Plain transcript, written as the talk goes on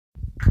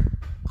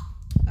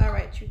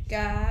right, you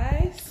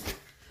guys.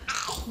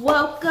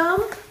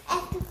 Welcome.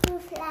 At the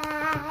fruit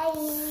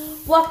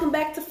flies. Welcome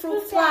back to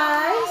Fruit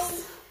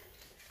Flies.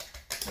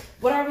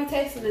 What are we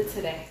tasting it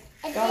today?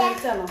 Go ahead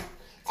and tell them.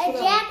 A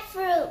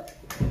jackfruit.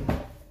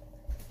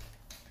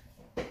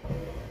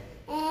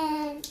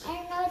 And I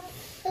don't know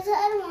what's the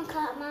other one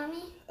called,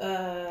 Mommy?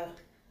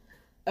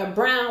 A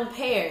brown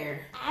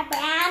pear. A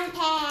brown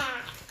pear.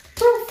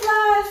 Fruit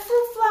flies,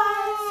 fruit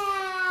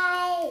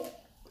flies.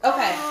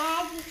 Okay.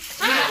 Hi.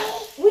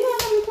 We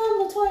don't have any fun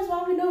with toys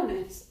while we're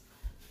doing this.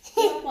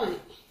 What's the point?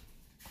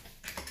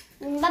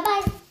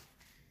 Bye-bye.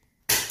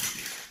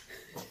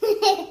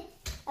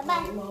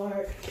 Bye-bye. Oh,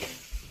 Lord.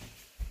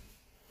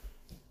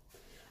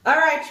 All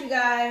right, you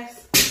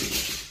guys.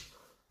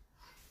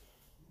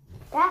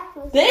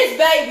 Jackfruit. This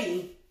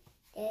baby.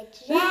 The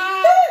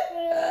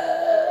jackfruit.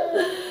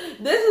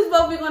 This is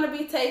what we're going to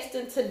be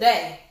tasting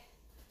today.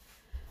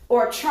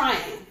 Or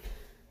trying.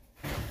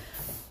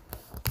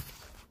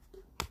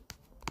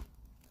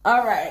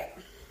 All right.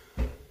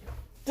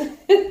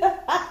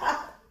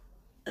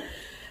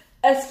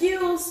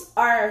 Excuse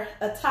our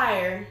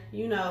attire.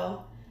 You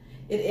know,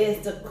 it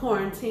is the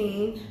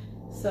quarantine.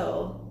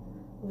 So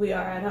we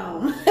are at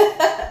home.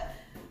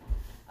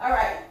 All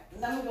right.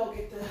 Let me go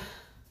get the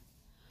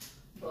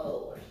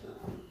bowl or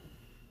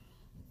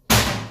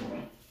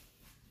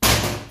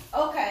something.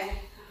 Okay.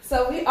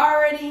 So we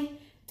already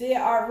did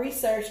our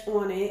research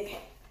on it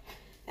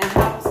and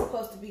how it's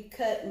supposed to be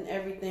cut and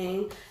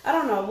everything. I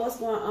don't know what's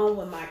going on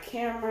with my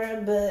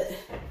camera, but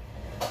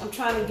I'm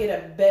trying to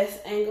get a best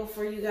angle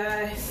for you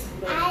guys.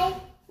 I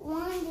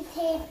wanted to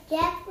taste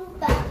jackfruit,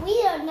 but we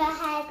don't know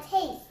how to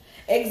taste.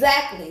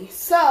 Exactly.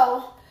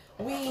 So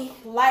we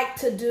like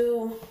to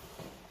do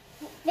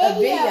a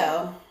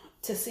video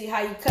to see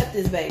how you cut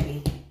this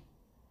baby.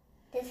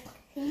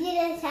 You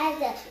just have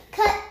to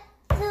cut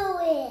through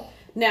it.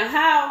 Now,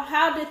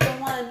 how did the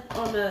one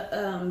on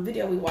the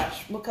video we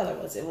watched, what color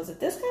was it? Was it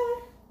this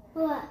color?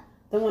 What?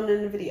 The one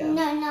in the video?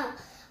 No.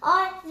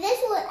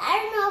 This was, I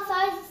don't know if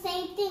ours is the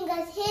same thing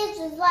because his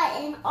was light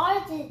and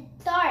ours is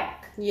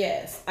dark.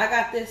 Yes. I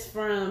got this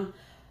from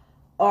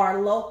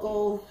our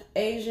local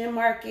Asian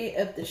market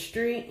up the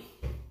street.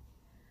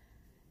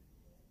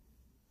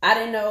 I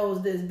didn't know it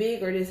was this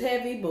big or this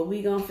heavy, but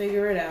we gonna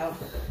figure it out.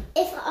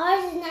 If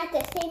ours is not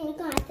the same, we're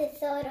gonna have to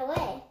throw it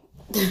away.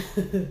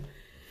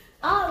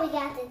 Oh, we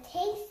got to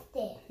taste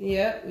it.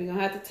 Yep, we're gonna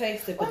have to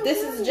taste it. But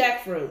this is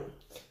jackfruit.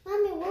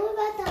 Mommy, what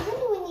about the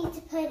honey we need to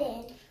put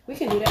in? We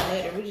can do that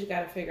later. We just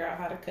gotta figure out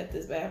how to cut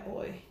this bad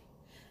boy.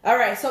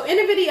 Alright, so in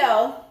the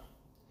video,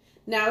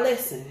 now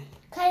listen.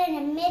 Cut in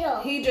the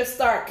middle. He just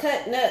started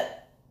cutting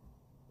up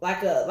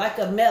like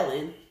a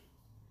melon.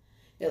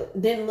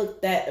 It didn't look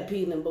that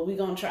appealing, but we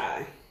gonna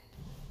try.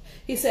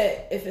 He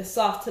said if it's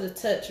soft to the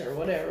touch or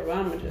whatever, but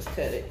I'm gonna just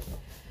cut it.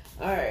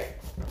 Alright.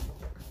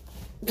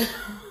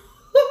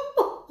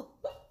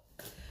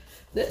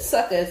 This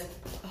sucker is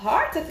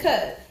hard to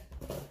cut.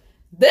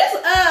 This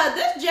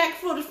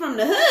jackfruit is from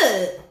the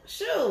hood.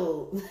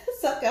 Shoot, this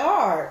sucker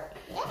hard.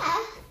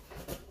 Yeah.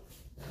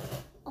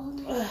 Oh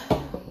my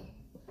God.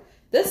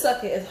 This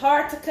sucker is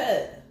hard to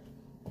cut.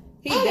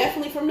 He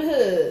definitely from the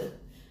hood.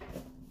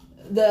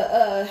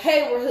 The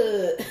Hayward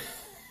hood.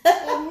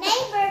 The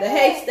neighborhood. The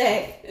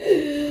haystack.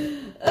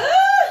 Is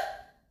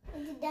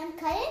it done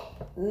cutting?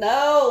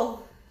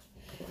 No.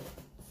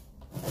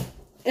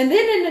 And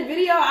then in the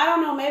video, I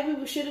don't know, maybe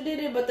we should have did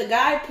it, but the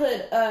guy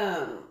put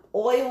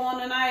oil on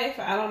the knife.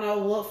 I don't know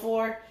what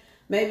for.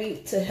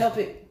 Maybe to help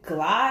it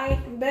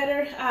glide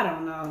better. I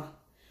don't know.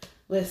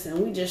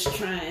 Listen, we just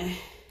trying.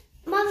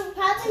 Mom,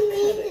 probably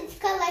need to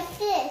cut like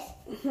this.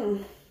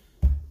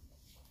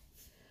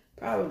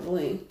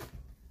 Probably.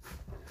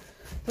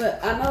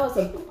 But I know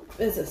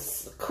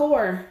it's a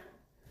core.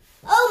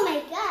 Oh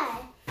my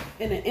God.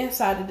 In the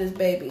inside of this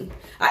baby.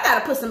 I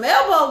gotta put some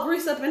elbow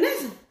grease up in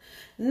this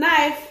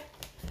knife.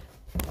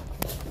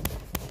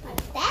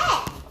 Like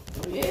that.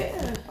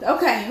 Yeah.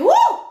 Okay. Woo!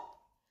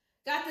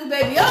 Got this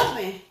baby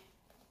open.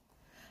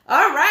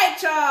 All right,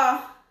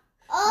 y'all.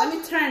 Oh, Let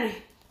me turn it.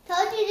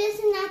 told you this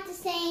is not the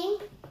same.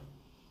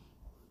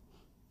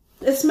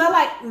 It smells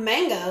like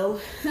mango.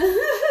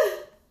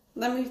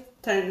 Let me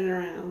turn it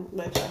around.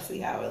 Let y'all see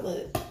how it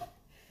looks.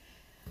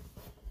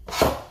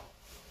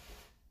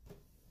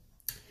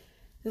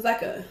 It's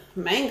like a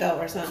mango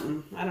or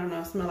something. I don't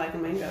know. It smells like a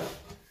mango.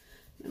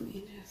 Let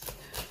me just.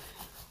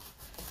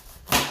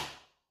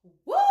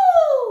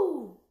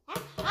 Woo!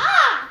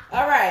 Ah!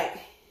 All right.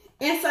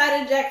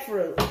 Inside of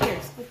jackfruit. Here,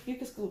 you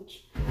can scooch.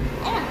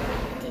 I don't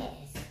like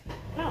this.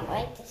 I don't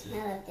like the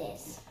smell of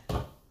this.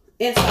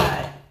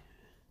 Inside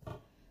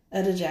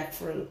of the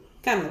jackfruit.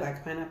 Kind of look like a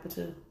pineapple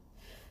too.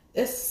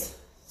 It's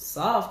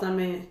soft. I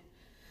mean,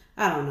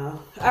 I don't know.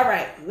 All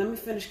right. Let me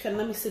finish cutting.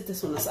 Let me sit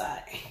this one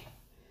aside.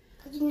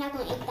 You're not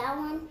going to eat that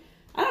one?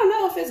 I don't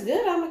know if it's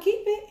good. I'm going to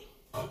keep it.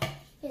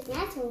 It's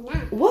not so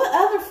nice. What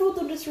other fruit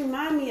did this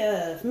remind me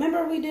of?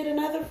 Remember we did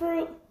another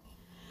fruit?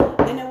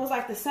 And it was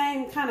like the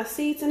same kind of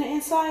seeds in the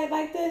inside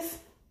like this?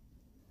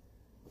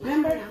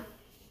 Remember? I don't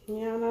know.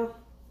 You don't know?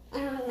 I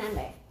don't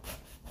remember.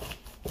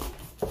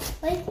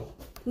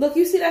 Look,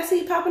 you see that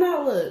seed popping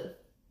out? Look.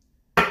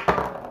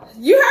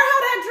 You heard how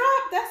that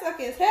dropped? That's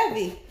okay. It's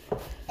heavy.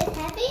 It's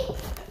heavy?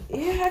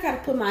 Yeah, I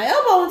gotta put my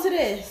elbow into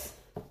this.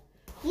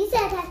 You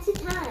said that 2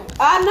 times.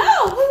 I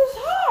know. It was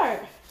hard.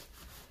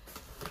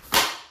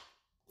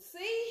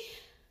 See?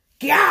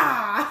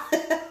 Yeah.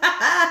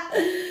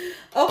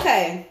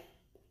 Okay.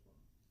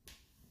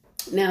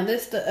 Now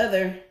this the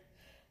other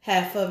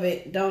half of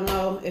it. Don't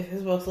know if it's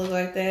supposed to look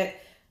like that,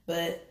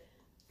 but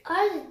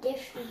ours is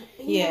different.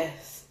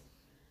 yes.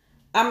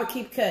 I'm gonna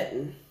keep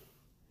cutting.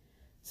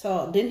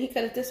 So didn't he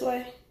cut it this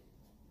way?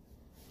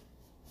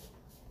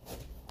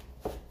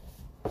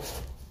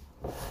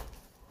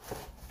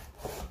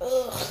 Ugh.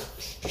 Oh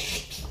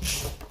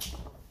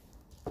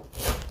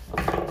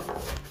my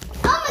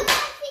God,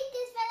 feet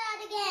just fell out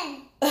again.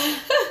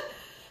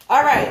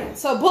 All right,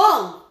 so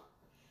boom.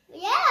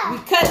 Yeah. We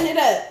cutting it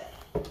up.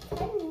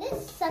 Cutting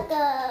this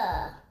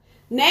sucker.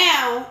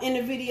 Now in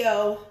the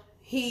video,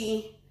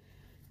 he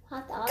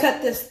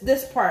cut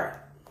this part.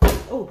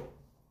 Oh.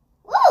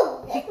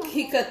 Woo!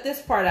 He cut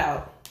this part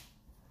out.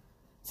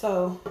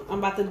 So I'm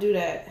about to do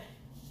that.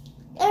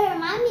 It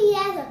reminds me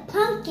as a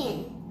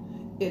pumpkin.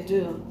 It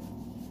do.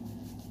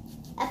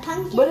 A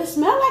pumpkin. But it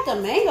smelled like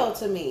a mango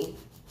to me.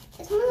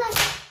 It smells like.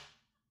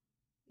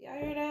 Y'all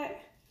hear that?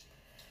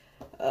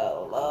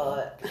 Oh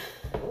Lord.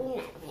 We're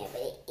not gonna be able to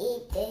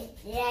eat this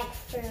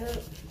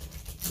jackfruit.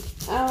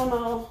 I don't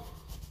know.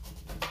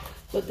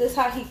 But this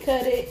how he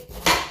cut it.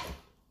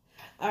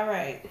 All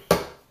right.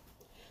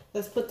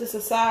 Let's put this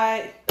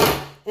aside.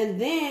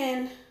 And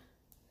then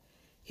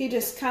he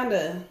just kind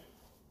of.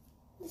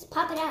 Just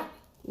pop it out.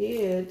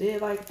 Yeah,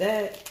 did like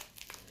that.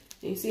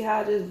 And you see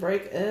how it just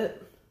break up?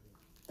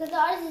 Because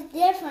ours is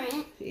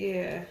different.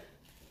 Yeah.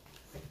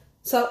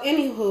 So,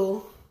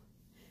 anywho,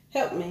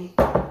 help me.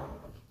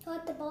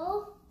 Put the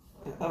bowl.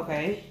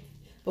 Okay.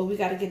 But we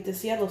got to get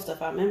this yellow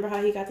stuff out. Remember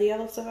how he got the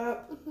yellow stuff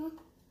out? Mm-hmm.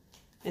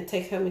 And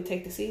help me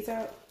take the seeds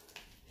out?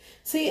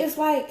 See, it's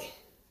like...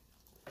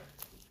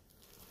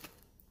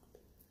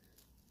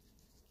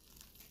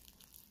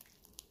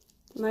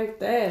 like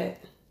that.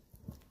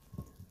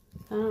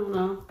 I don't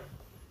know.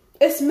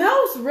 It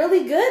smells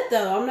really good,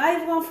 though. I'm not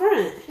even going to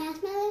front. Can I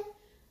smell it?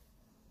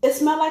 It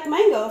smelled like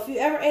mango. If you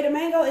ever ate a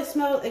mango, it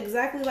smelled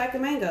exactly like a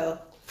mango.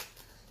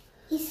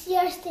 You see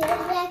our stairs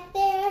back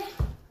there?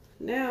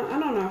 Now, I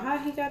don't know how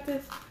he got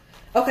this.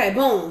 Okay,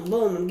 boom,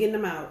 boom. I'm getting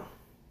them out.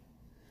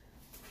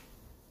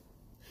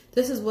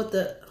 This is what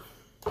the...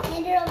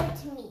 Hand it over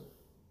to me.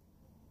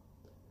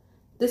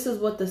 This is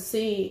what the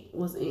seed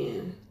was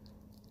in.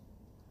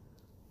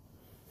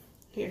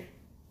 Here.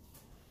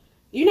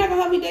 You not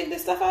gonna help me dig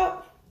this stuff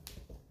out?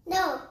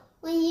 No,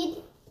 when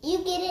you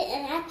get it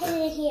and I put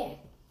it in here.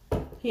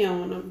 He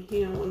don't want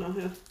no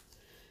help.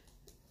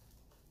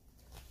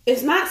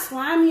 It's not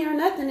slimy or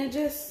nothing. It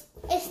just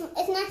It's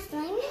not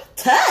slimy?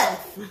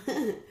 tough.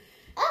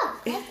 Oh,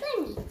 that's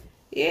slimy.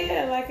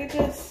 Yeah, like it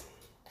just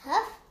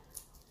Tough?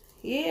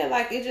 yeah,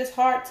 like it's just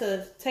hard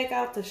to take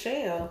out the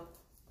shell.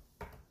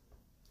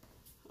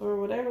 Or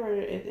whatever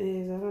it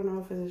is. I don't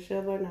know if it's a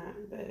shell or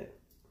not, but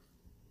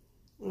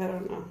I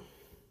don't know.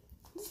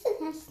 This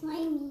is not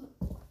slimy.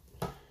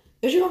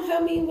 Is you gonna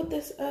help me with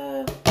this?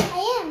 I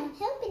am. I'm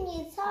helping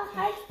you. It's so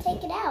hard to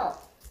take it out.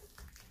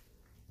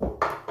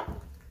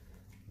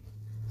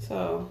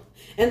 So,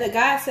 and the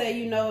guy said,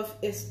 you know,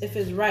 if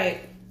it's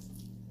right.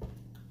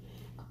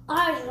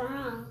 Ours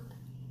wrong.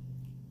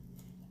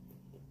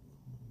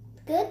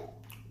 Good?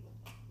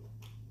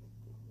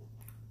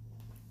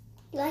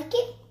 You like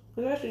it?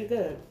 It's actually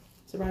good,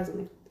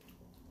 surprisingly.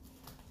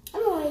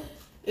 I'm alright.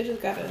 It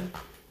just gotta.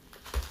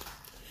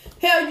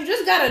 Hell, you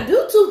just gotta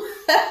do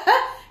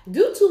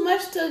too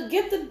much to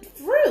get the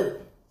fruit.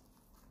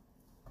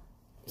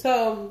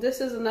 So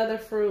this is another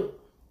fruit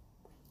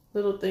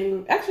little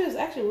thing. Actually, it's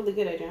actually really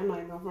good, Adrian. I'm not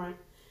even gonna front.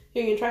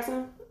 Here, you can try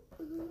some.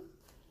 Mm-hmm.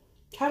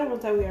 Try it one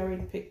time. We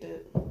already picked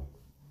it.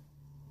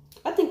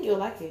 I think you'll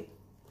like it.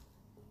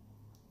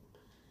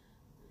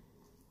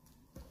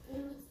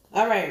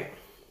 All right.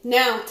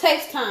 Now,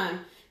 takes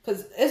time.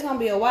 Because it's going to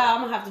be a while.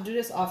 I'm going to have to do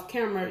this off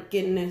camera,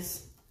 getting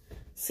this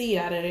seed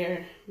out of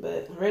there.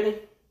 But, ready?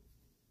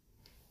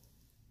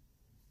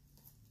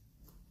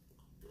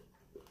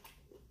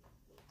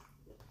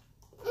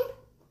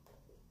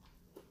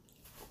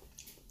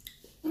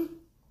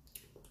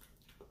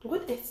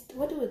 What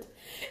do it?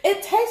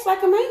 It tastes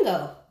like a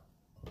mango.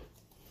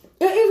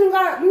 It even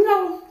got, you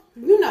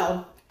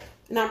know,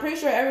 and I'm pretty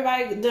sure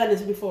everybody done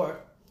this before.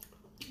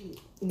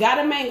 Got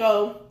a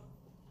mango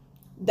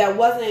that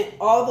wasn't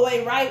all the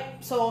way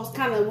ripe, so it's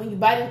kind of, when you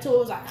bite into it, it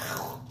was like,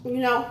 you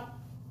know,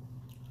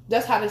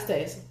 that's how this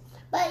tastes.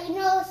 But you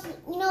know it's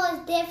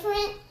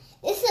different?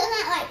 This is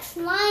not like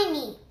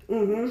slimy.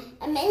 Mm-hmm.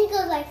 A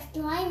mango's like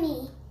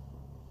slimy.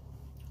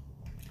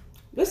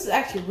 This is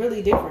actually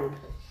really different,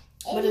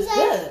 but it's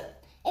good.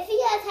 If you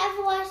guys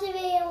haven't watched the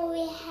video where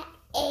we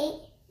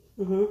ate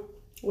Mm-hmm.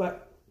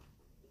 What?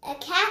 a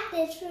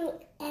cactus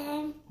fruit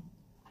and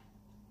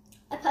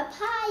a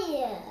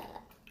papaya.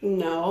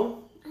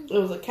 No, it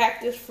was a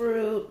cactus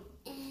fruit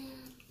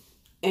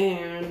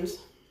and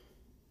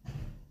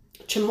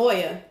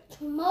chamoya.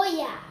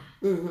 Chamoya.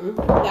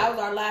 That was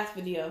our last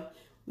video.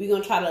 We're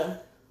gonna try to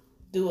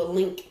do a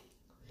link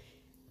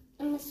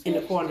in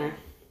the corner.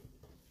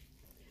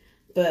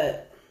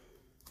 But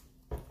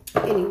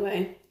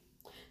anyway,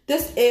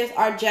 this is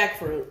our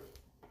jackfruit.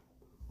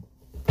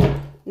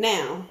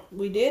 Now,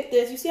 we did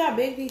this. You see how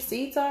big these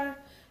seeds are?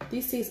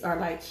 These seeds are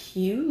like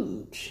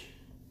huge.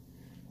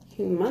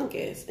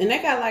 Humongous. And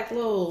they got like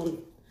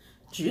little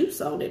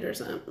juice on it or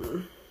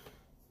something.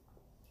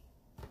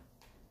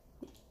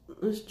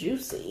 It's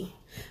juicy.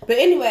 But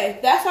anyway,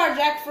 that's our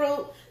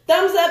jackfruit.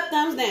 Thumbs up,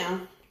 thumbs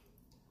down.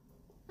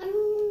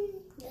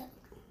 Yeah.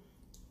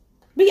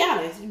 Be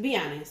honest. Be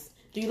honest.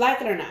 Do you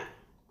like it or not?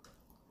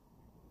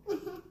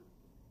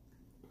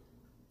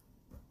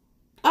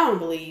 I don't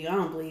believe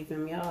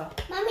him, y'all.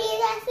 Mommy, is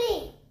that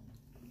sweet?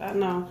 I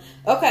know.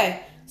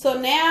 Okay, so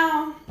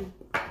now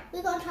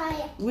We're gonna try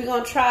it. we're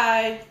gonna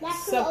try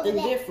Next fruit something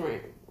over there.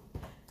 different.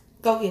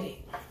 Go get it.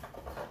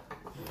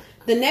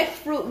 The next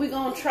fruit we're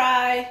gonna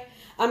try,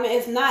 I mean,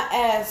 it's not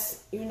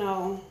as,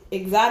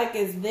 exotic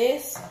as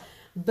this,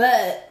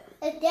 but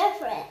It's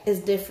different. it's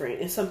different.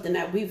 It's something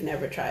that we've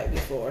never tried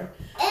before. And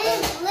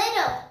it's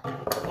little.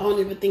 I don't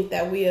even think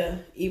that we'll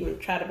even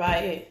try to buy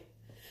it.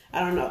 I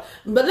don't know.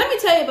 But let me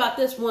tell you about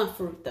this one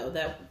fruit, though,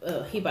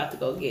 that he about to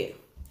go get.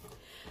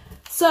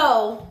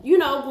 So,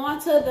 going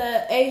to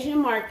the Asian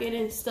market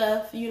and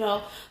stuff,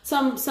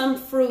 some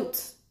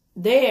fruits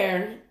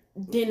there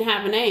didn't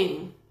have a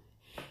name.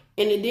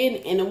 And it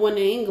didn't, and it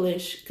wasn't in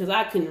English because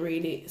I couldn't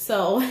read it.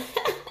 So,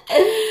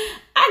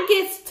 I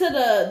gets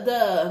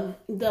to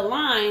the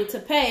line to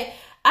pay.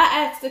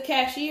 I asked the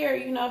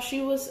cashier, she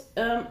was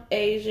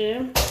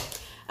Asian.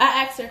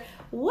 I asked her,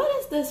 what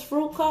is this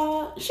fruit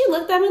called? She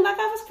looked at me like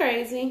I was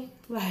crazy.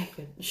 Like,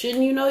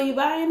 shouldn't you know you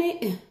buying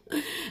it?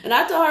 And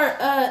I told her,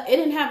 it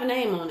didn't have a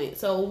name on it.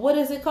 So what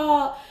is it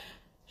called?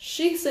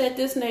 She said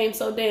this name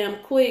so damn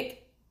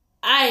quick.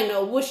 I didn't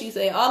know what she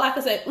said. All I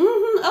could say,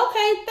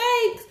 okay,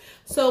 thanks.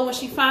 So when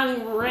she finally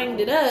rang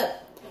it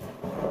up,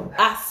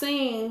 I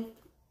seen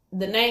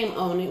the name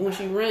on it when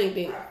she rang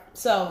it.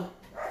 So,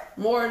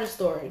 more of the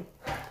story.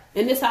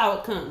 And this is how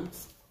it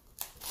comes.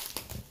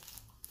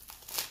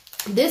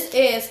 This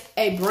is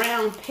a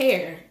brown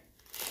pear.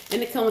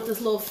 And it comes with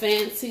this little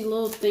fancy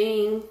little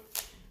thing.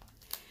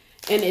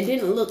 And it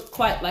didn't look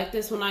quite like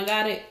this when I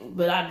got it,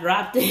 but I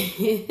dropped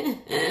it.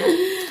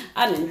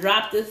 I didn't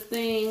drop this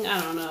thing. I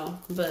don't know,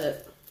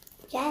 but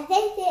Yeah,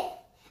 taste it.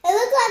 It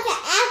looks like an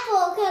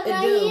apple because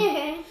right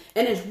here.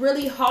 And it's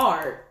really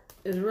hard.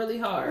 It's really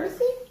hard. You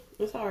see?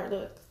 It's hard.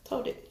 Look,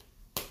 told it.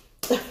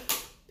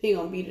 He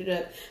gonna beat it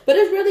up, but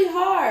it's really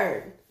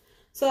hard.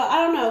 So I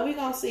don't know. We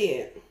gonna see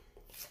it.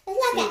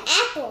 It's like an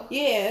apple.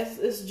 Yeah,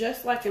 it's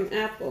just like an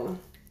apple.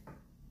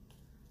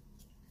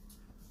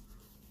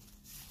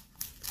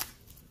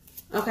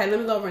 Okay, let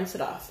me go rinse it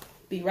off.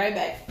 Be right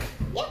back.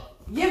 Yep.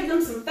 Give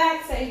them some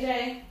facts,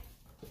 AJ.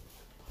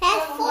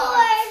 Has 4.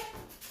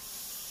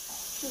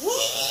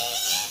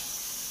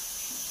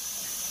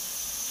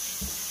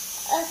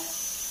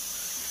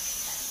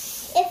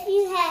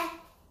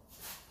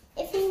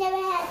 If you never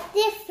had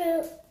this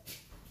fruit,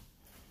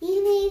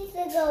 you need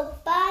to go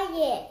buy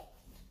it.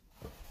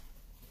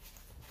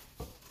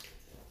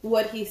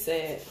 What he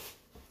said.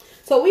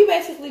 So we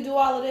basically do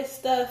all of this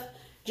stuff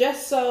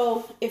just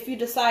so if you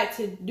decide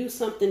to do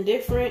something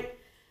different,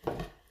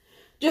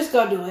 just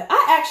go do it.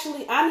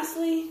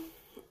 Honestly,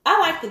 I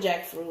like the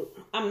jackfruit.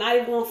 I'm not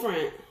even going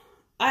front.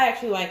 I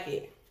actually like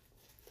it.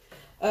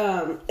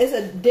 It's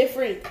a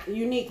different,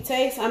 unique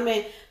taste. I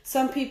mean,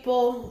 some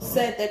people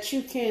said that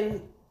you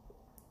can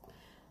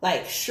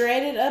like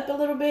shred it up a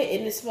little bit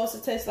and it's supposed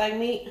to taste like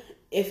meat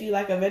if you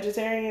like a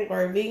vegetarian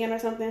or a vegan or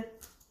something.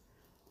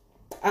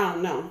 I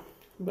don't know,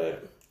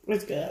 but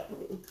it's good.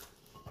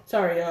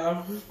 Sorry,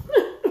 y'all.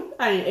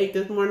 I ain't ate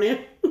this morning.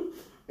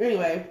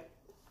 Anyway.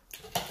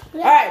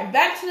 All right,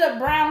 back to the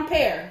brown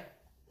pear.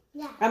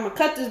 Yeah. I'm going to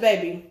cut this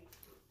baby.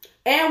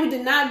 And we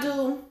did not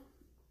do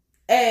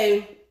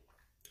a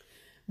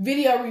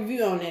video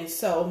review on this.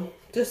 So,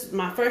 this is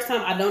my first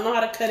time. I don't know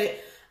how to cut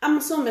it. I'm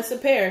assuming it's a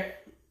pear.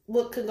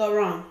 What could go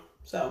wrong?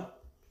 So.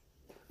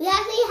 We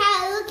gotta see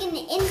how it looks in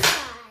the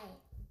inside.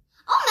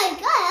 Oh my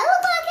god, it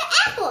looks like an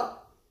apple.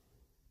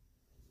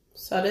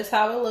 So, this is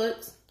how it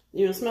looks.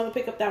 You want to smell it?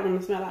 Pick up that one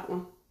and smell that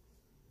one.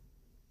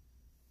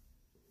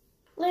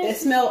 It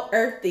smells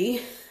earthy.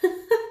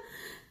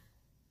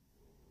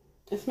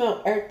 It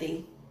smells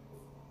earthy.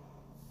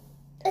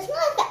 It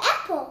smells like an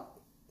apple.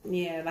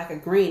 Yeah, like a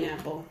green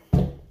apple.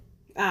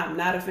 I'm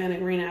not a fan of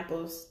green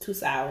apples. Too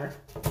sour.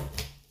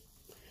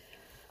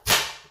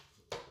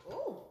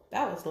 Ooh,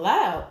 that was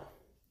loud.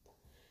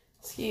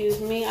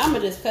 Excuse me. I'm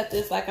going to just cut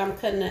this like I'm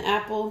cutting an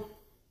apple.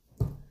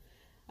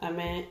 I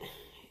mean,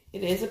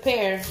 it is a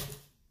pear.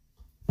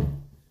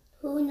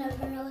 Who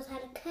never knows how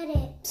to cut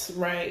it?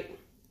 Right.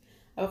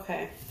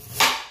 Okay.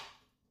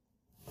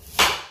 It's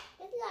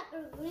like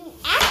a green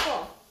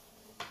apple.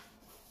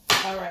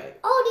 All right.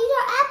 Oh, these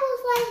are apple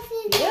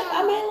slices. Yep, I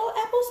made little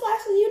apple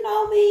slices. You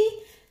know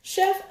me.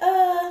 Chef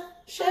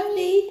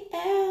D.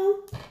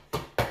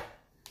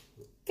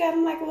 Got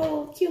them like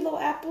little cute little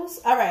apples.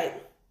 All right.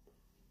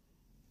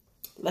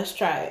 Let's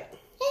try it.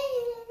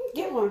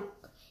 Get one.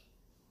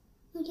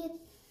 Get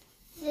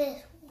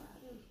this one.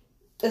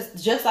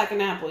 It's just like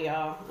an apple,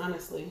 y'all.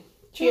 Honestly.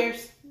 Cheers.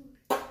 Is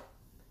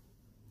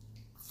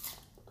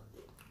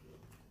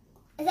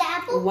it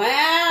apple?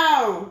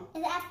 Wow.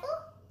 Is it apple?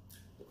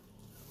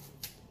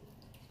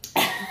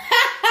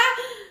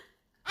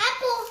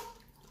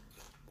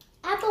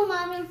 Apple,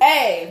 mommy.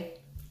 Hey,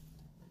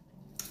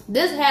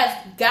 this has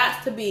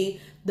got to be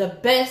the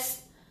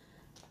best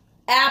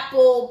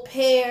apple,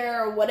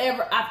 pear,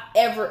 whatever I've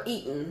ever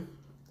eaten.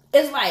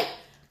 It's like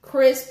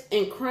crisp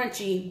and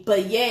crunchy,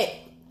 but yet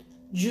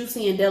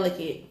juicy and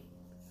delicate.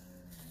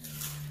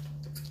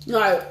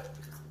 Like,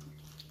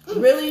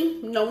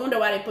 really? No wonder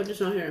why they put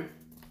this on here.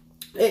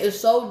 It is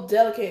so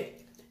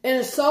delicate and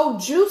it's so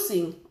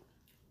juicy.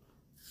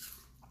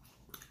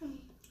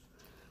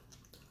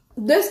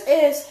 This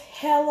is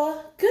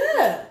hella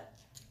good.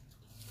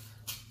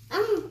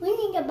 We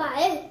need to buy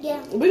it.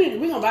 Yeah.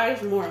 We gonna buy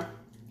this more.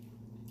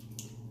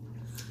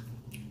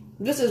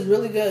 This is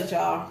really good,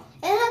 y'all.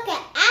 And look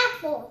at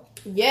apple.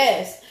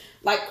 Yes,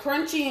 like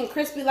crunchy and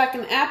crispy like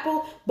an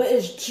apple, but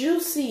it's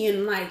juicy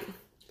and like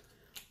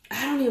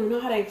I don't even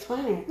know how to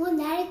explain it. When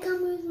Daddy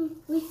comes,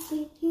 we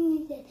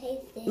need to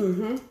taste it.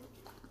 Mm-hmm.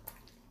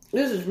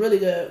 This is really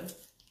good.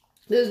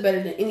 This is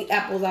better than any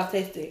apples I've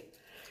tasted.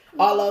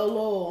 All those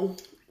little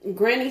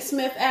Granny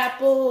Smith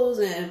apples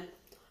and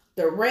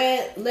the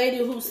red lady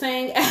who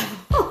sang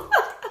apple.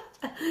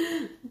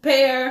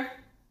 Pear.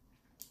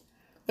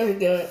 It's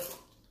good.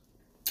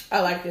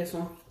 I like this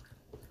one.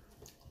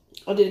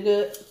 I did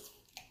good.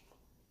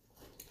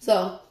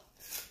 So,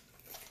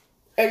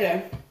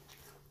 okay.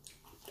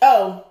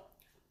 Oh,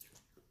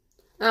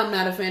 I'm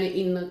not a fan of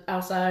eating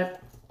outside.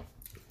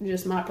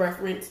 Just my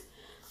preference.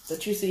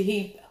 But you see,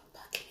 he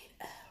fucking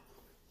it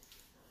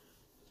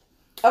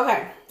up.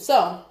 Okay,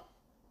 so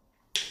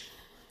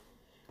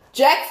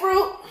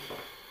jackfruit,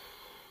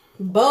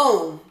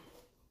 boom,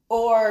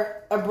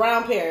 or a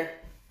brown pear.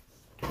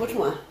 Which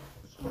one?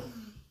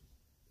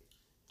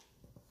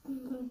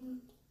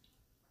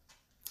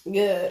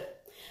 Good.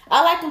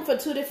 I like them for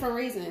two different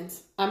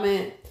reasons. I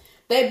mean,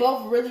 they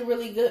both really,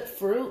 really good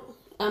fruit.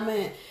 I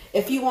mean,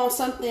 if you want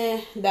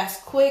something that's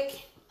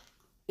quick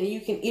and you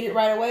can eat it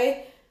right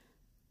away,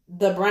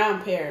 the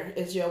brown pear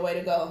is your way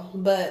to go.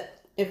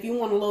 But if you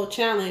want a little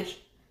challenge,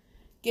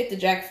 get the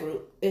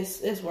jackfruit.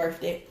 It's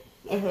worth it.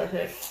 It's worth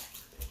it.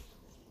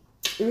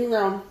 You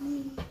know,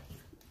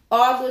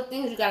 all good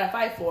things you gotta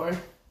fight for,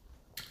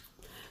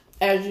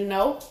 as you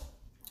know.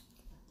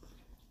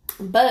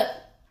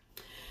 But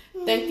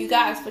thank you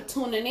guys for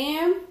tuning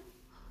in.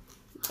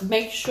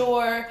 Make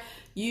sure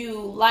you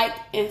like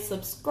and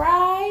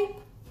subscribe.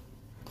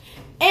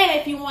 And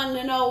if you want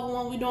to know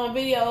when we're doing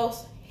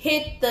videos,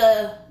 hit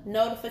the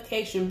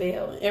notification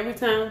bell. Every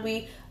time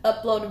we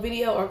upload a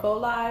video or go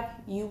live,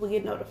 you will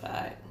get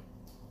notified.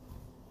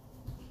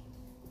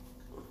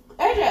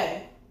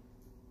 AJ.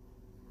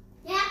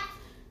 Yeah.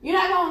 You're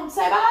not going to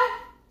say bye?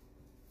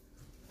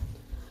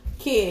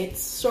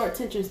 Kids, short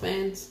attention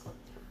spans.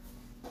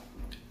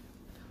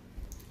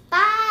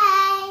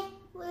 Bye.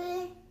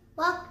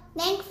 Well,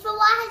 thanks for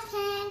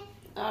watching.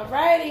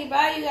 Alrighty,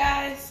 bye you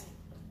guys.